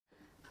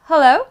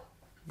Hello,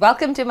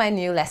 welcome to my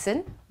new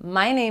lesson.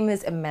 My name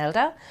is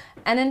Imelda,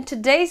 and in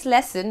today's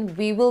lesson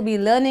we will be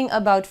learning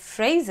about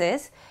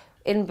phrases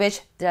in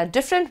which there are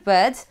different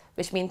words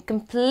which mean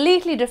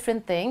completely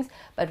different things,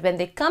 but when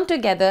they come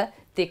together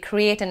they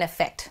create an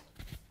effect.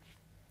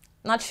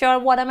 Not sure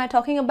what am I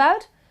talking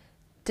about?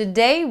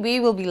 Today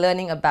we will be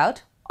learning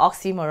about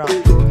oxymoron.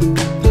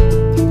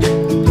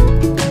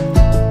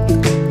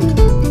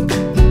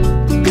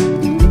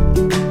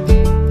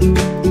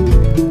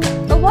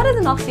 What is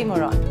an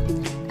oxymoron?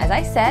 As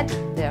I said,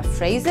 there are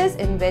phrases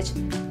in which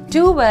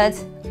two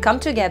words come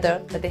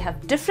together but they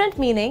have different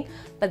meaning,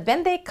 but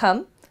when they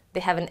come,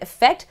 they have an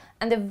effect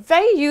and they're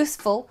very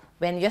useful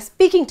when you're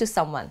speaking to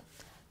someone.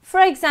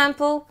 For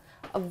example,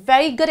 a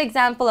very good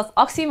example of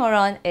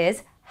oxymoron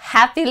is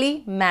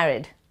happily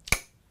married.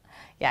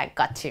 Yeah, I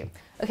got you.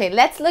 Okay,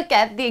 let's look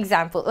at the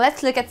example.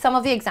 Let's look at some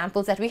of the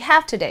examples that we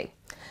have today.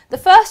 The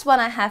first one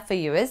I have for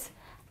you is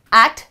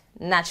act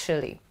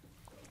naturally.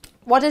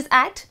 What is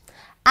act?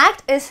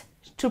 Act is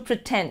to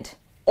pretend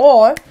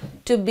or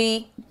to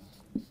be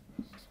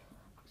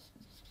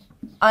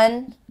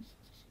unreal.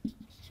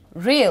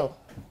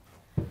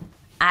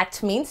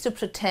 Act means to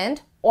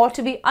pretend or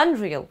to be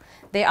unreal.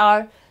 They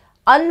are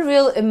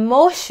unreal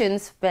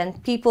emotions when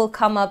people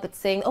come up with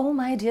saying, "Oh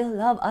my dear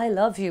love, I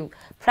love you."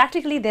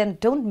 Practically they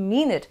don't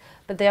mean it,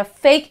 but they are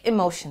fake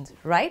emotions,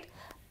 right?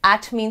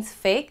 Act means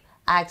fake,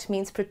 act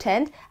means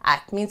pretend,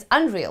 act means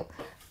unreal.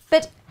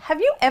 But have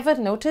you ever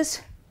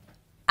noticed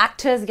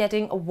actors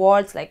getting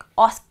awards like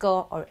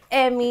Oscar or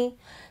Emmy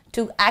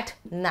to act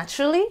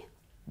naturally?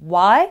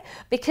 Why?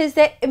 Because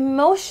their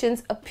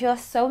emotions appear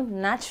so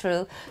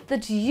natural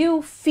that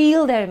you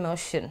feel their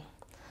emotion.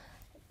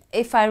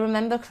 If I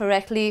remember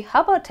correctly,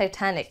 how about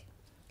Titanic?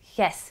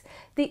 Yes,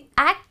 the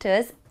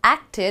actors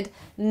acted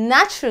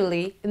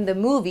naturally in the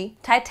movie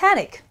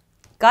Titanic.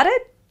 Got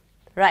it?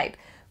 Right.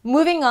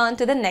 Moving on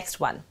to the next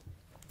one.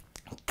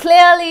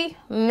 Clearly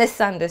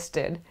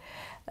misunderstood.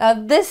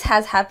 This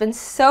has happened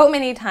so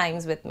many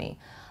times with me.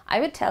 I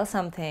would tell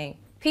something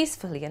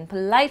peacefully and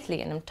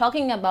politely, and I'm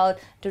talking about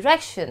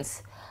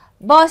directions.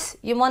 Boss,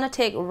 you want to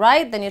take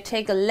right, then you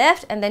take a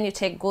left, and then you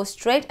go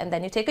straight, and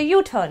then you take a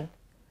U-turn.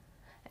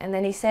 And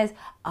then he says,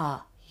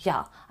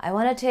 yeah, I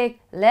want to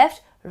take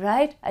left,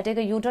 right, I take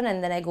a U-turn,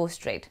 and then I go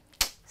straight.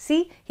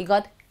 See, he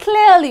got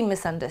clearly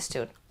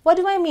misunderstood. What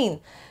do I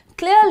mean?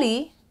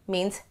 Clearly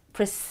means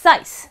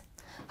precise.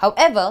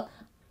 However,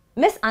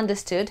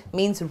 misunderstood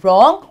means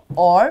wrong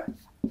or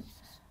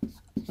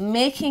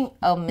making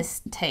a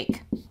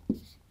mistake.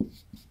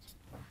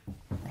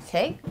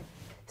 Okay,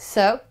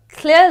 so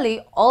clearly,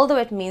 although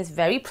it means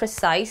very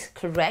precise,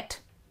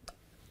 correct,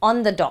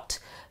 on the dot,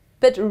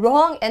 but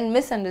wrong and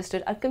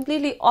misunderstood are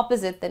completely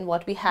opposite than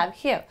what we have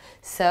here.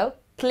 So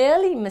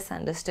clearly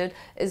misunderstood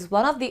is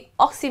one of the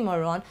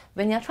oxymoron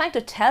when you're trying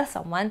to tell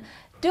someone,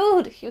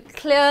 dude, you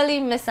clearly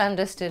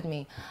misunderstood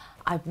me.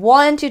 I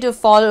want you to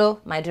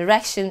follow my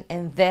direction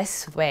in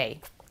this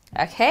way.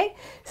 Okay,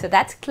 so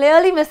that's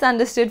clearly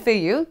misunderstood for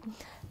you.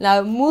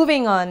 Now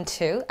moving on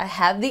to, I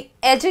have the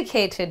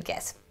educated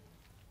guess.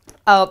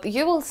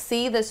 You will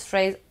see this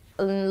phrase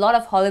in a lot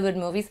of Hollywood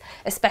movies,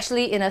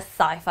 especially in a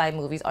sci-fi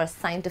movies or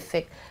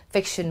scientific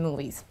fiction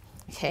movies.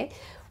 Okay,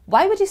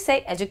 why would you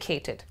say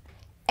educated?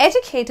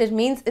 Educated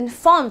means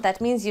informed. That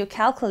means you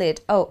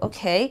calculate, oh,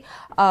 okay,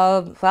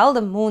 well,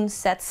 the moon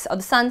sets or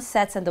the sun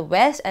sets in the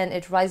west and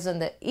it rises on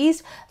the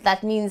east.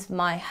 That means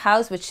my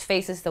house, which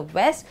faces the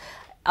west,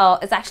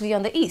 is actually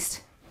on the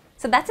east.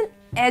 So that's an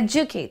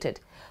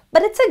educated,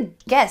 but it's a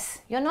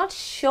guess. You're not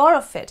sure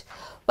of it.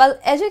 Well,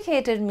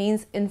 educated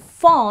means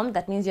informed.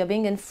 That means you're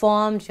being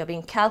informed, you're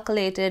being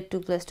calculated.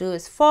 2 plus 2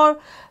 is 4,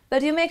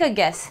 but you make a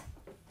guess.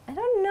 I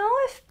don't know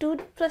if 2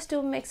 plus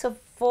 2 makes a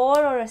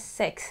 4 or a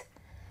 6.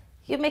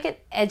 You make an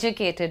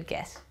educated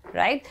guess,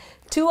 right?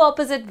 Two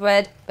opposite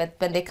words, but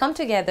when they come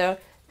together,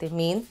 they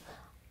mean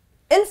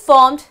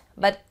informed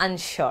but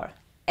unsure.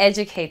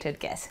 Educated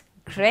guess.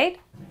 Great,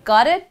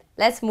 got it?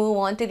 Let's move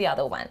on to the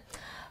other one.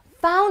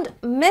 Found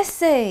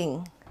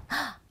missing.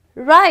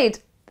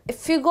 Right,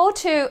 if you go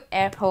to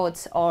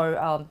airports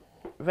or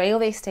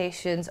railway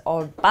stations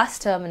or bus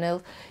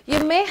terminals, you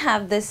may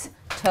have this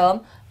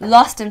term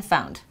lost and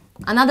found.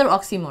 Another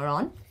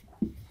oxymoron.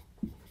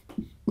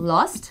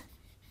 Lost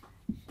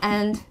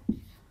and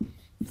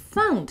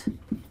found.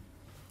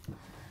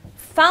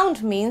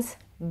 Found means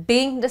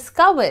being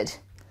discovered,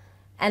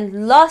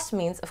 and lost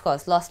means, of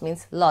course, lost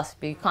means lost,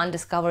 but you can't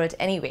discover it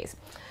anyways.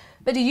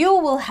 But you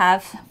will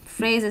have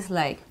phrases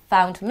like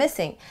found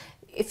missing.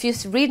 If you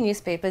read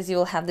newspapers, you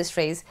will have this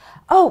phrase,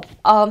 oh,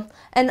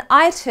 an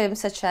item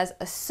such as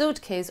a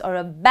suitcase or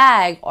a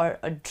bag or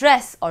a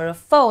dress or a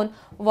phone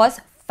was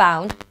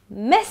found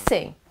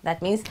missing.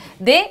 That means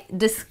they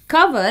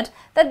discovered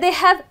that they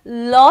have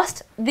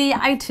lost the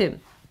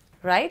item,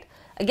 right?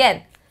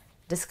 Again,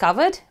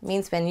 discovered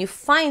means when you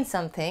find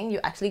something, you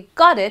actually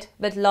got it,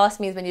 but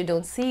lost means when you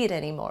don't see it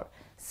anymore.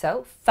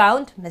 So,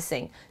 found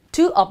missing.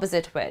 Two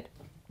opposite words.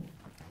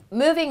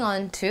 Moving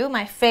on to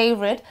my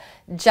favorite,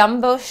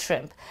 jumbo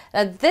shrimp.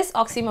 Now, this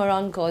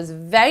oxymoron goes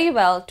very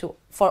well to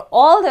for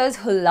all those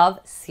who love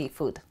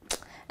seafood.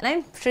 And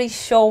I'm pretty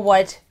sure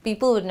what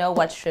people would know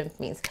what shrimp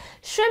means.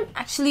 Shrimp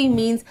actually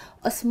means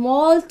a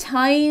small,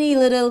 tiny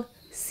little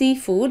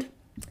seafood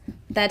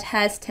that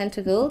has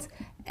tentacles,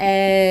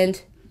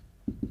 and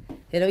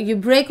you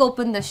break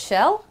open the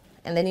shell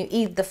and then you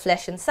eat the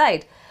flesh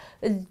inside.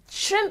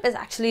 Shrimp is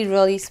actually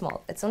really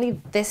small. It's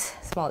only this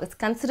small. It's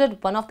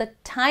considered one of the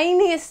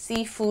tiniest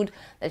seafood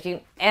that you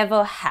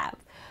ever have.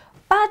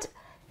 But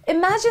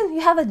imagine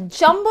you have a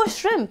jumbo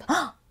shrimp.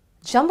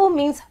 Jumbo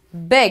means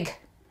big.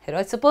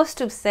 It's supposed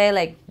to say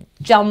like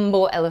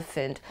jumbo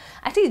elephant.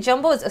 Actually,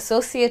 jumbo is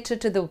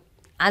associated to the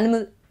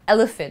animal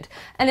elephant.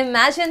 And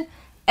imagine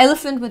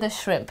elephant with a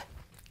shrimp.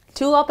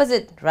 Two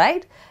opposite,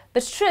 right?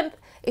 But shrimp,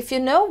 if you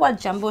know what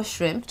jumbo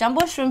shrimp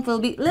will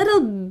be a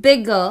little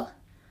bigger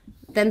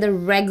than the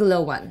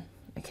regular one,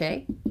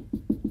 okay?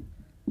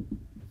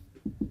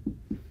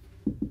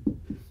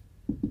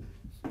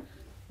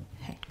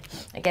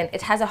 Again,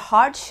 it has a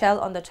hard shell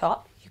on the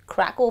top. You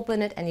crack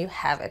open it and you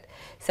have it.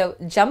 So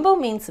jumbo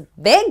means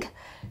big.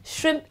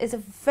 Shrimp is a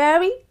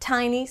very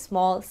tiny,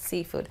 small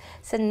seafood.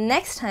 So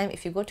next time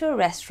if you go to a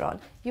restaurant,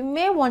 you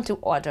may want to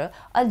order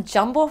a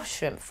jumbo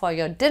shrimp for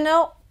your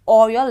dinner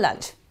or your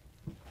lunch.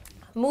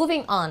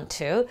 Moving on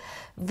to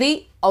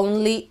the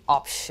only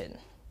option.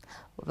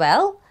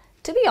 Well,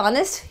 to be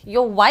honest,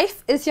 your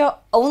wife is your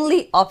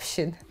only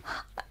option.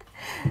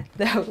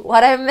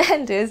 What I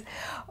meant is,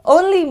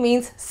 only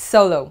means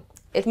solo.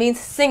 It means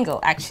single,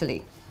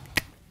 actually.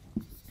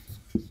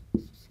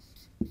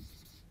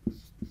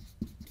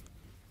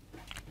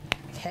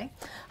 Okay.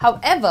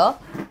 However,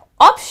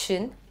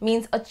 option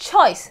means a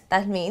choice.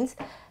 That means,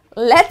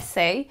 let's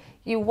say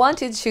you want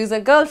to choose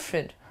a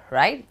girlfriend,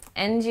 right?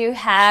 And you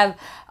have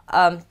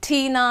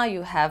Tina,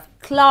 you have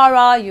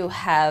Clara, you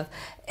have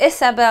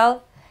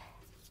Isabel.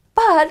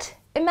 But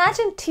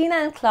imagine Tina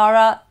and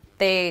Clara,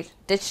 they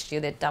ditched you,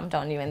 they dumped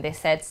on you, and they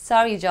said,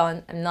 sorry,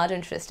 John, I'm not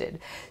interested.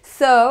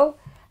 So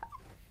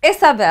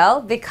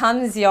Isabel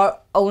becomes your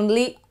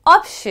only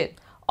option.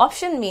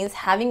 Option means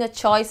having a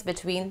choice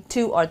between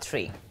two or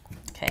three.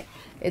 Okay,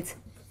 it's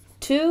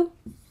two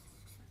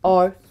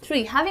or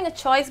three, having a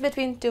choice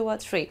between two or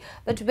three.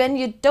 But when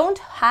you don't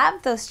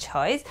have those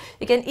choice,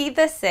 you can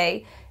either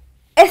say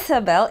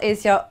Isabel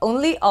is your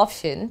only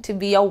option to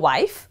be your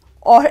wife,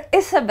 or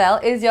Isabel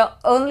is your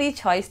only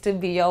choice to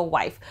be your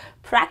wife.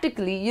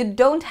 Practically, you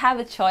don't have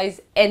a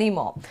choice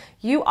anymore.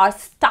 You are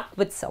stuck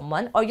with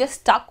someone, or you're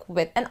stuck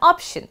with an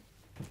option.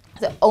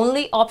 The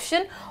only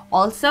option,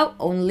 also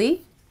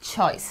only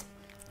choice.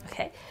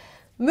 Okay.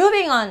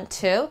 Moving on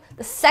to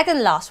the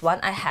second last one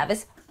I have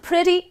is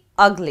pretty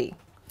ugly.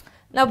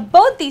 Now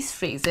both these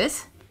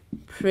phrases,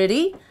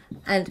 pretty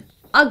and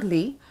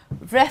ugly,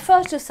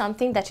 refer to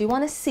something that you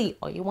want to see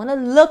or you want to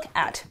look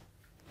at.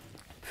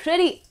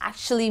 Pretty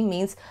actually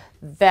means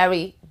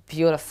very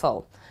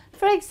beautiful.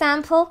 For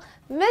example,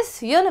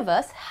 Miss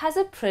Universe has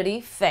a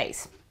pretty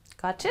face.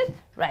 Got it?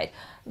 Right.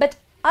 But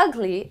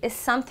ugly is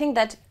something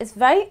that is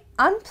very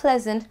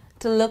unpleasant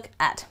to look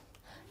at.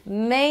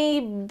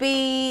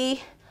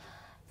 Maybe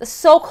the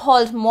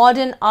so-called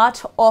modern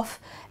art of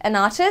an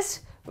artist,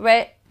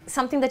 where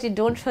something that you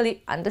don't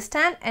really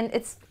understand and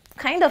it's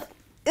kind of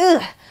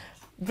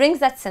brings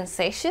that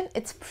sensation.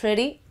 It's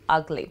pretty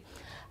ugly.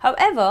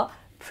 However,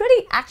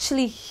 pretty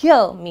actually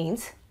here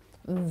means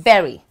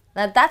very.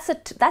 Now that's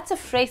a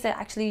phrase they're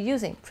actually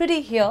using.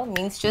 Pretty here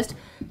means just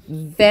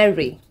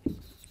very.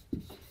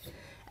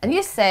 And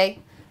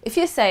if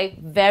you say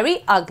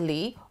very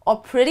ugly or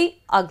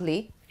pretty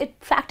ugly, it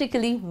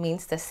practically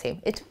means the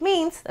same. It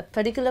means a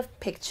particular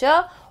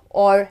picture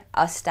or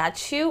a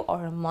statue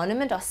or a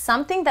monument or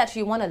something that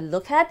you want to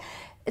look at.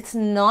 It's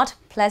not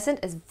pleasant,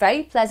 it's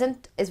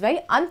very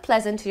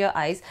unpleasant to your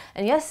eyes,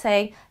 and you're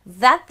saying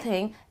that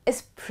thing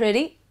is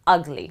pretty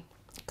ugly.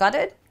 Got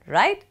it?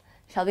 Right?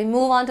 Shall we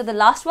move on to the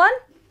last one?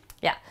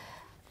 Yeah.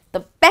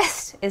 The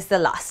best is the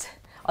last,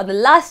 or the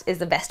last is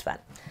the best one.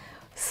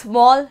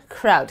 Small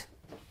crowd.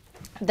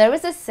 There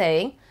is a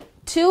saying,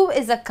 2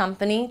 is a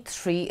company,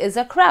 3 is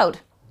a crowd.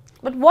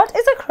 But what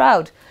is a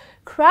crowd?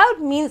 Crowd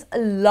means a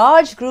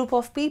large group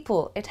of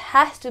people. It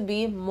has to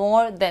be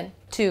more than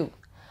 2.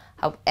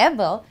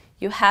 However,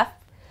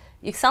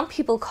 some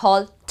people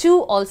call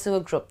 2 also a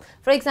group.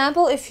 For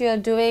example, if you're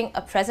doing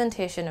a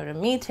presentation or a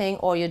meeting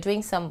or you're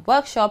doing some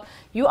workshop,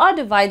 you are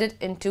divided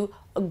into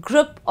a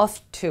group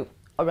of 2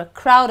 or a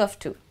crowd of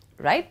 2,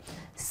 right?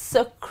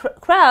 So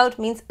crowd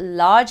means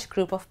large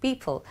group of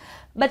people,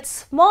 but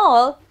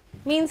small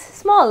means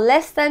small,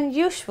 less than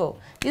usual.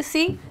 You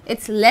see,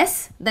 it's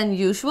less than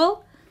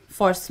usual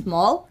for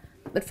small,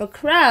 but for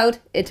crowd,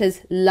 it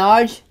is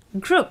large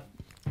group.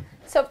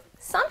 So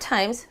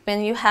sometimes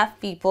when you have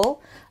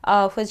people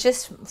who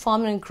just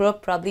form a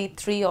group, probably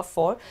 3 or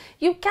 4,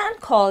 you can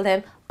call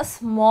them a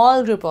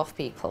small group of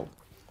people.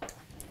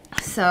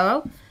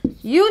 So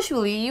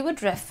usually you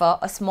would refer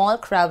a small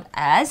crowd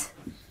as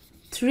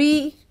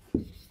 3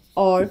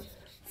 or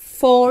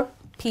 4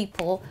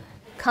 people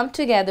come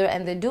together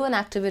and they do an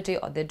activity,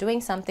 or they're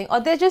doing something, or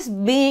they're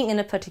just being in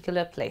a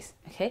particular place.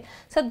 Okay,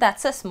 so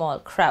that's a small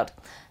crowd.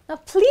 Now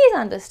please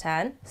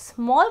understand,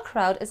 small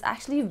crowd is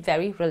actually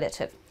very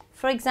relative.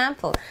 For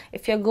example,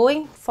 if you're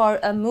going for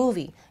a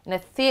movie in a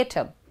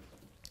theater,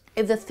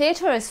 if the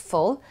theater is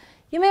full,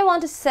 you may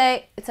want to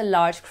say it's a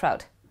large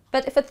crowd.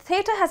 But if a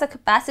theater has a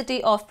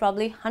capacity of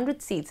probably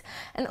 100 seats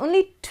and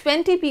only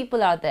 20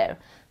 people are there,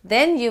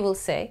 then you will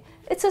say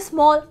it's a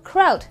small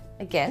crowd.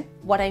 Again,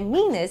 what I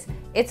mean is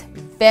it's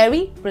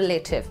very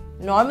relative.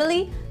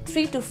 Normally,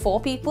 3 to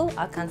 4 people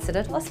are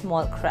considered a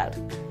small crowd.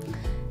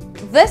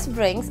 This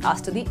brings us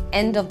to the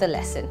end of the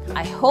lesson.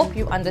 I hope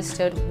you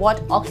understood what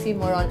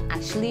oxymoron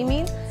actually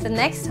means. So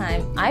next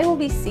time, I will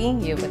be seeing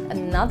you with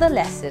another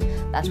lesson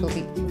that will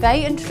be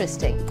very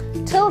interesting.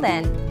 Till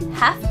then,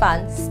 have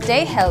fun,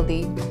 stay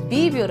healthy,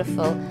 be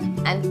beautiful,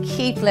 and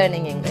keep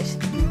learning English.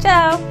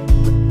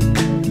 Ciao!